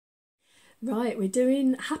Right, we're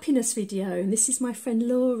doing a happiness video, and this is my friend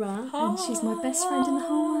Laura, Hi. and she's my best friend in the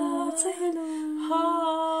whole world. Say hello.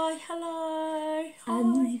 Hi, hello. Hi.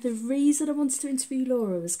 And the reason I wanted to interview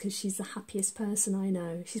Laura was because she's the happiest person I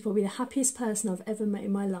know. She's probably the happiest person I've ever met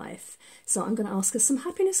in my life. So I'm going to ask her some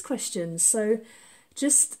happiness questions. So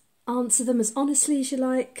just answer them as honestly as you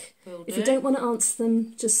like. Will If do. you don't want to answer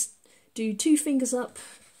them, just do 2 fingers up.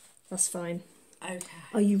 That's fine. Okay.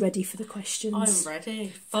 Are you ready for the questions? I'm ready.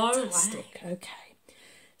 Far away. Fantastic. Okay.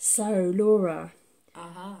 So, Laura,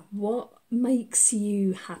 what makes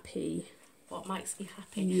you happy? What makes me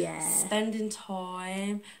happy? Yeah. Spending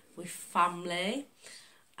time with family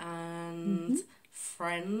and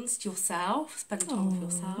friends, yourself, spending time with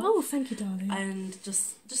yourself. Oh, thank you, darling. And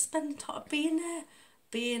just spending time being there,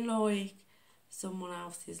 being like someone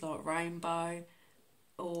else's like rainbow,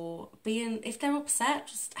 or being, if they're upset,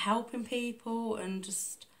 just helping people and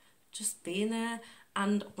just being there.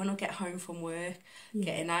 And when I get home from work,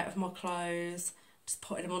 getting out of my clothes, just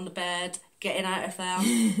putting them on the bed, getting out of them,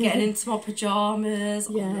 getting into my pyjamas.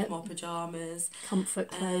 I love my pyjamas.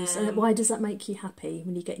 Comfort clothes. And why does that make you happy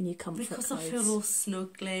when you get in your comfort because clothes? Because I feel all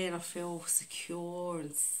snuggly and I feel secure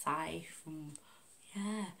and safe and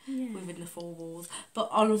within the 4 walls. But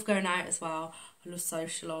I love going out as well. I love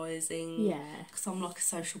socialising. Yeah. Because I'm like a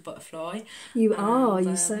social butterfly. You are,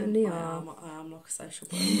 you certainly are. I am like a social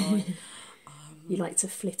butterfly. You like to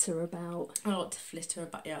flitter about. I like to flitter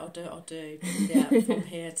about, I do. Yeah, from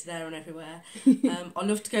here to there and everywhere. I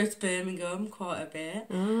love to go to Birmingham quite a bit.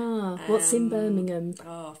 What's in Birmingham?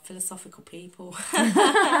 Oh, philosophical people.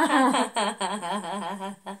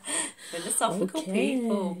 Philosophical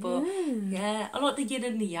people, but I like the yin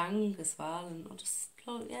and the yang as well, and I just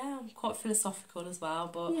like, I'm quite philosophical as well,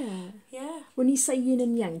 but When you say yin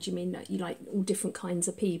and yang, do you mean that you like all different kinds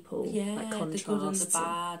of people? Yeah, like the contrasts good and the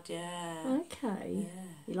bad, Okay. Yeah.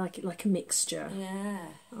 You like it like a mixture? Yeah.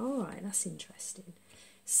 Alright, that's interesting.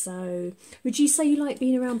 So, would you say you like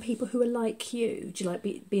being around people who are like you? Do you like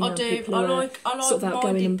being around people who are sort of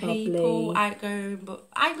outgoing and people, bubbly?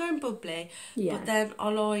 outgoing, bubbly. Yeah. But then I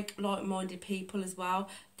like like-minded people as well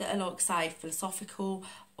that are like, say, philosophical,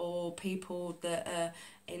 or people that are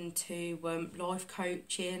into life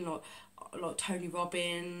coaching, like Tony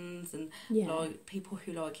Robbins, and like people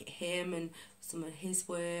who like him and some of his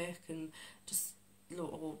work, and just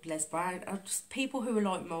or Les Brown, just people who are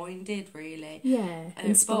like-minded, really. Yeah,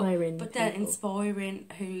 inspiring. But they're inspiring,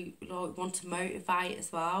 who like want to motivate as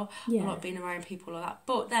well. Yeah. I like being around people like that.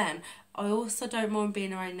 But then I also don't mind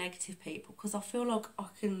being around negative people, because I feel like I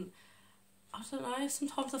don't know,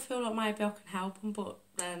 sometimes I feel like maybe I can help them, but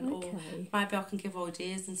then, or maybe I can give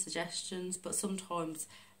ideas and suggestions, but sometimes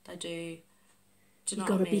they do. Do you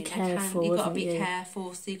know what I mean? You've got to be careful. You've got to be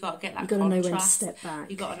careful, so you've got to get that contrast. You've got to know when to step back.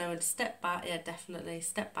 You've got to know when to step back, definitely.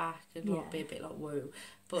 Step back and not be a bit like, woo.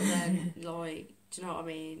 But then, like, do you know what I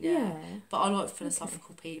mean? Yeah. But I like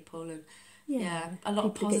philosophical people, and a lot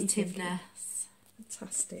of positiveness.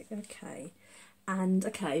 Fantastic, okay. And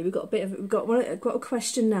we've got a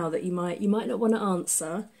question now that you might not want to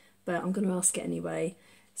answer, but I'm going to ask it anyway.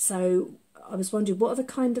 So I was wondering, what are the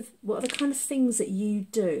kind of things that you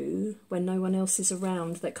do when no one else is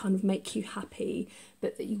around that kind of make you happy,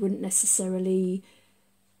 but that you wouldn't necessarily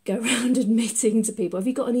go around admitting to people? Have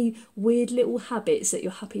you got any weird little habits that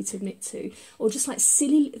you're happy to admit to, or just like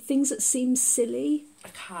silly things that seem silly?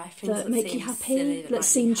 That make you happy, that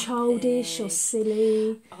seem childish or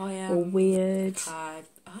silly or weird.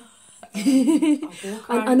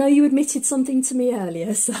 I know you admitted something to me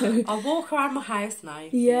earlier, so I walk around my house now.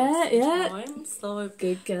 Sometimes, like,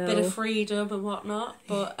 good girl. Bit of freedom and whatnot,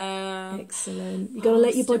 but excellent. You got to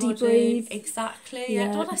let your body breathe. Exactly.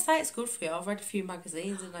 Yeah. Don't I say it's good for you? I've read a few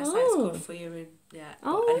magazines and they say it's good for you. And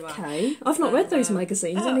anyway, okay. I've not read those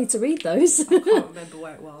magazines. I need to read those. I can't remember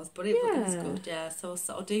where it was, but it was good. Yeah. So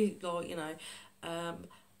I do, like,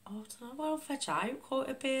 I don't know, well, veg out quite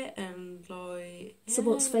a bit, and like. So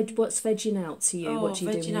what's vegging out to you? What do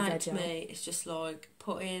you do when you veg out? To me, it's just like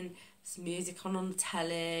putting some music on the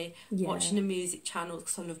telly, watching a music channel,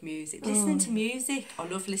 because I love music. Listening to music, I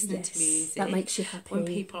love listening to music. That makes you happy. When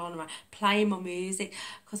people are on around, playing my music,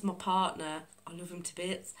 because my partner, I love him to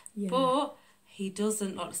bits, but he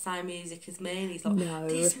doesn't like the same music as me, and he's like,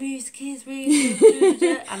 this music is really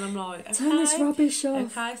good, and I'm like, okay, turn this rubbish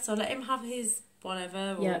off. Okay, so let him have his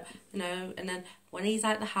whatever, or, and then when he's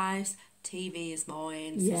out the house, TV is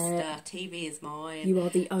mine, sister, TV is mine. You are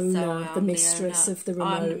the owner, the mistress of the remote.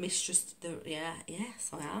 I'm the mistress, yes,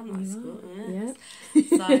 I am, that's good,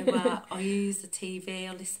 So I use the TV,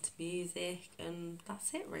 I listen to music, and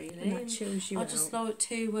that's it, really. And that chills you out. I just like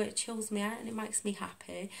to, it chills me out and it makes me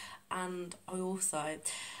happy, and I also,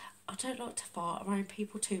 I don't like to fart around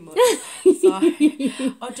people too much. So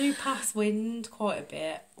I do pass wind quite a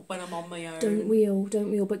bit when I'm on my own. Don't we all? Don't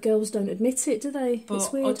we all? But girls don't admit it, do they? But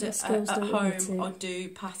it's weird. at home, I do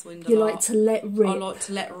pass wind a lot. You like to let rip. I like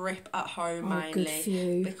to let rip at home mainly. Good for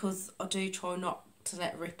you. Because I do try not to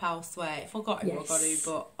let rip elsewhere. If I got to, I got to,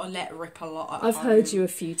 but I let rip a lot at I've home. heard you a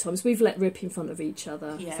few times. We've let rip in front of each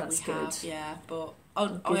other. Yeah, so that's we good. have, yeah, but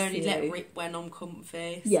I only let rip when I'm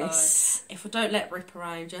comfy. Yes. So if I don't let rip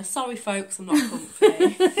around you, sorry folks, I'm not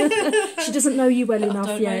comfy. She doesn't know you well enough yet. I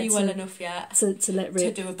don't know you well enough yet to let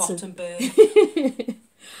rip. To do a bottom burn.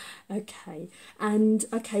 Okay. And,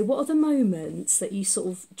 what are the moments that you sort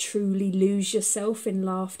of truly lose yourself in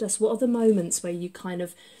laughter? So what are the moments where you kind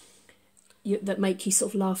of, that make you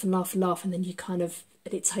sort of laugh and laugh and laugh, and then you kind of,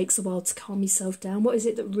 and it takes a while to calm yourself down? What is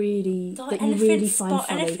it that really, that you really find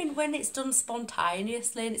funny? Anything when it's done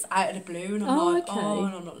spontaneously and it's out of the blue and I'm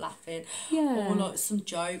and I'm not laughing. Yeah. Or like some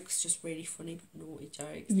jokes, just really funny, naughty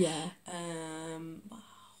jokes. Yeah.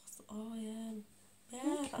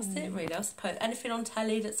 Yeah, that's it really, I suppose. Anything on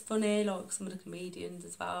telly that's funny, like some of the comedians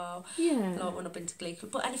as well. Yeah. Like when I've been to Glee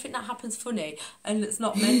Club. But anything that happens funny and it's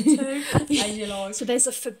not meant to. And you're like... So there's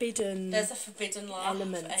a forbidden laugh.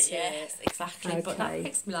 Element to yes, exactly. Okay. But that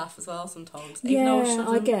makes me laugh as well sometimes. Yeah, Even though I shouldn't,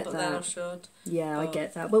 I get but that. then I should. Yeah, but I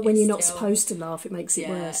get that. But when you're not still, supposed to laugh, it makes it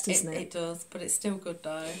worse, doesn't it? It does, but it's still good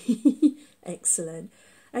though. Excellent.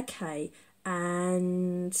 Okay,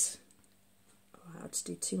 and... I'll just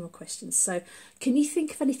do 2 more questions. So, can you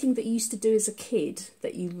think of anything that you used to do as a kid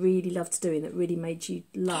that you really loved doing that really made you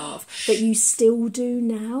laugh that you still do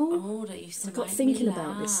now? Oh, that used to I got make thinking me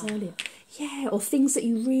about this laugh. earlier. Yeah, or things that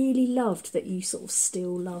you really loved that you sort of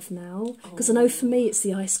still love now. Because I know for me it's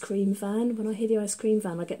the ice cream van. When I hear the ice cream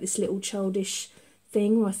van, I get this little childish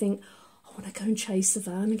thing where I think, I want to go and chase the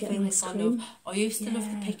van and get an ice cream. I used to love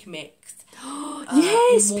the pick and mix.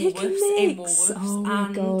 Yes, pick and in mix. Woolworths. Oh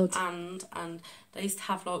my god! And they used to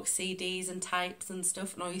have like CDs and tapes and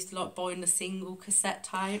stuff, and I used to like buying the single cassette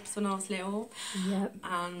tapes when I was little. Yep.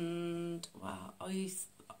 And well, I used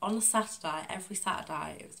on a Saturday, every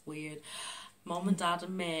Saturday, it was weird. Mum and Dad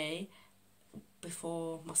and me,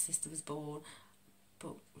 before my sister was born.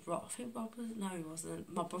 But I think Rob was, no he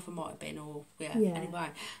wasn't, my brother might have been, or anyway.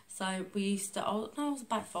 So we used to, I was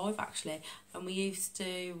about 5 actually, and we used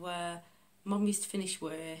to, Mum used to finish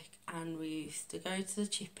work and we used to go to the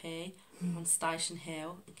Chippy on Station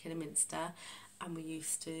Hill in Kidderminster, and we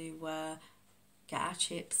used to get our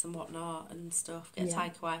chips and whatnot and stuff, get a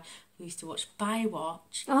takeaway. We used to watch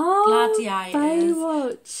Baywatch, Gladiators,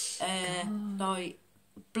 Baywatch, like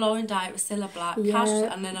Blind Date with Cilla Black,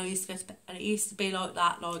 and then I used to go to, and it used to be like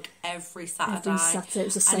that like every Saturday. Every Saturday, it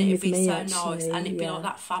was the same with me, and it'd be so actually. nice, and it'd be like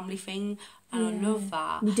that family thing, and I love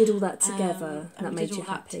that. We did all that together, and that we made did you all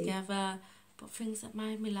happy. That together, but things that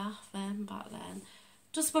made me laugh back then.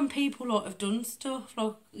 Just when people like have done stuff,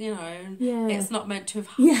 like, you know, it's not meant to have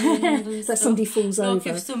happened. And that somebody falls like over.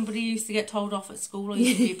 If somebody used to get told off at school, I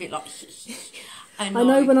used to be a bit like... I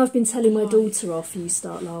know when I've been telling my daughter off, you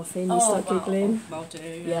start laughing, you start giggling. I'll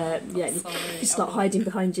do. Yeah. You start hiding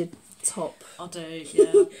behind your top. I do,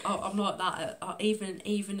 yeah. I'm like that.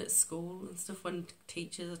 Even at school and stuff, when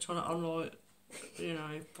teachers are trying to, I'm like, you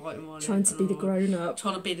know, biting my lip. Trying to be the grown-up.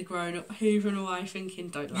 Trying to be the grown-up, hoovering away, thinking,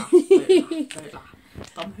 don't laugh, don't laugh.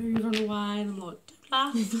 But I'm hoovering away, and I'm like, don't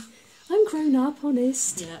laugh. I'm grown up,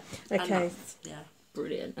 honest. Yeah. Okay. Yeah.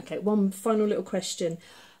 Brilliant. Okay, one final little question.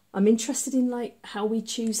 I'm interested in like how we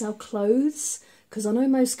choose our clothes, because I know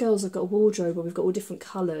most girls have got a wardrobe where we've got all different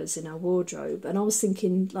colours in our wardrobe, and I was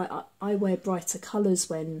thinking like I wear brighter colours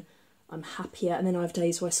when I'm happier, and then I have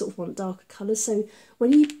days where I sort of want darker colours. So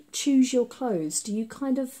when you choose your clothes, do you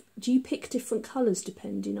pick different colours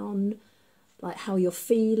depending on like how you're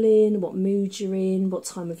feeling, what mood you're in, what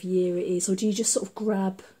time of year it is, or do you just sort of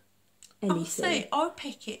grab anything? I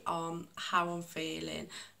pick it on how I'm feeling,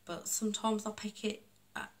 but sometimes I pick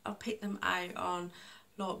them out on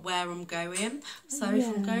like where I'm going. So if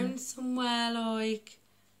I'm going somewhere like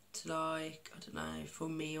to I don't know, for a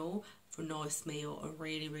meal, for a nice meal, a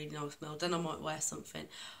really, really nice meal, then I might wear something.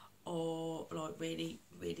 Or like really,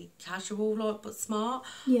 really casual, like but smart.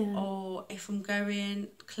 Yeah. Or if I'm going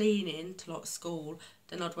cleaning to like school,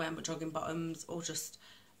 then I'd wear my jogging bottoms or just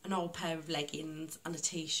an old pair of leggings and a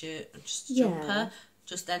t-shirt and just a jumper.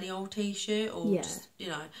 Just any old t-shirt or just, you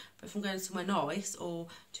know. But if I'm going somewhere nice or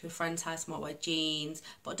to a friend's house, I might wear jeans.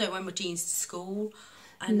 But I don't wear my jeans to school.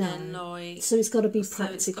 And then like, so it's got to be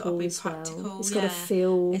practical as well. It's got to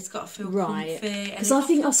feel right. Comfy. Because I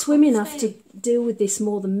think us women have to deal with this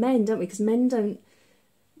more than men, don't we? Because men don't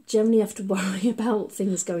generally have to worry about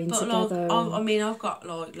things going but together. Like, I mean, I've got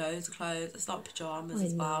like loads of clothes. It's like pyjamas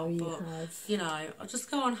as well. But you know, I just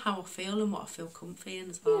go on how I feel and what I feel comfy in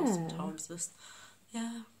as well. Sometimes just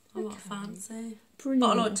I'm not fancy. Brilliant. But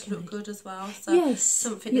I like to look good as well. So yes,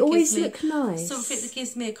 something you that always gives me, look nice. Something that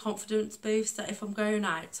gives me a confidence boost. That if I'm going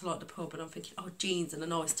out to like the pub and I'm thinking, oh, jeans and a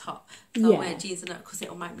nice top, so I wear jeans and that because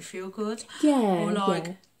it'll make me feel good. Yeah. Or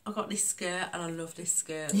like I got this skirt and I love this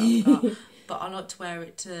skirt that I've got, but I like to wear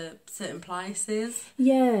it to certain places.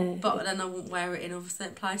 Yeah. But then I won't wear it in other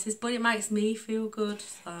certain places. But it makes me feel good.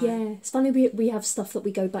 So. Yeah, it's funny we have stuff that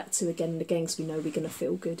we go back to again and again because we know we're going to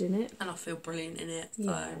feel good in it. And I feel brilliant in it.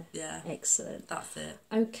 So, yeah. Excellent. That's it.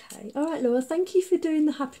 Okay. All right, Laura, thank you for doing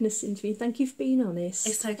the happiness interview. Thank you for being honest.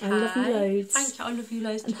 It's okay. I love you loads. Thank you. I love you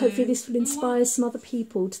loads and too. hopefully this will inspire some other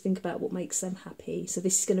people to think about what makes them happy. So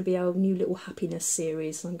this is going to be our new little happiness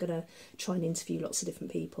series. I'm going to try and interview lots of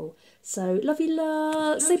different people. So love you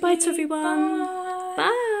lots. Say bye to everyone. Bye.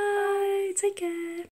 Bye. Take care.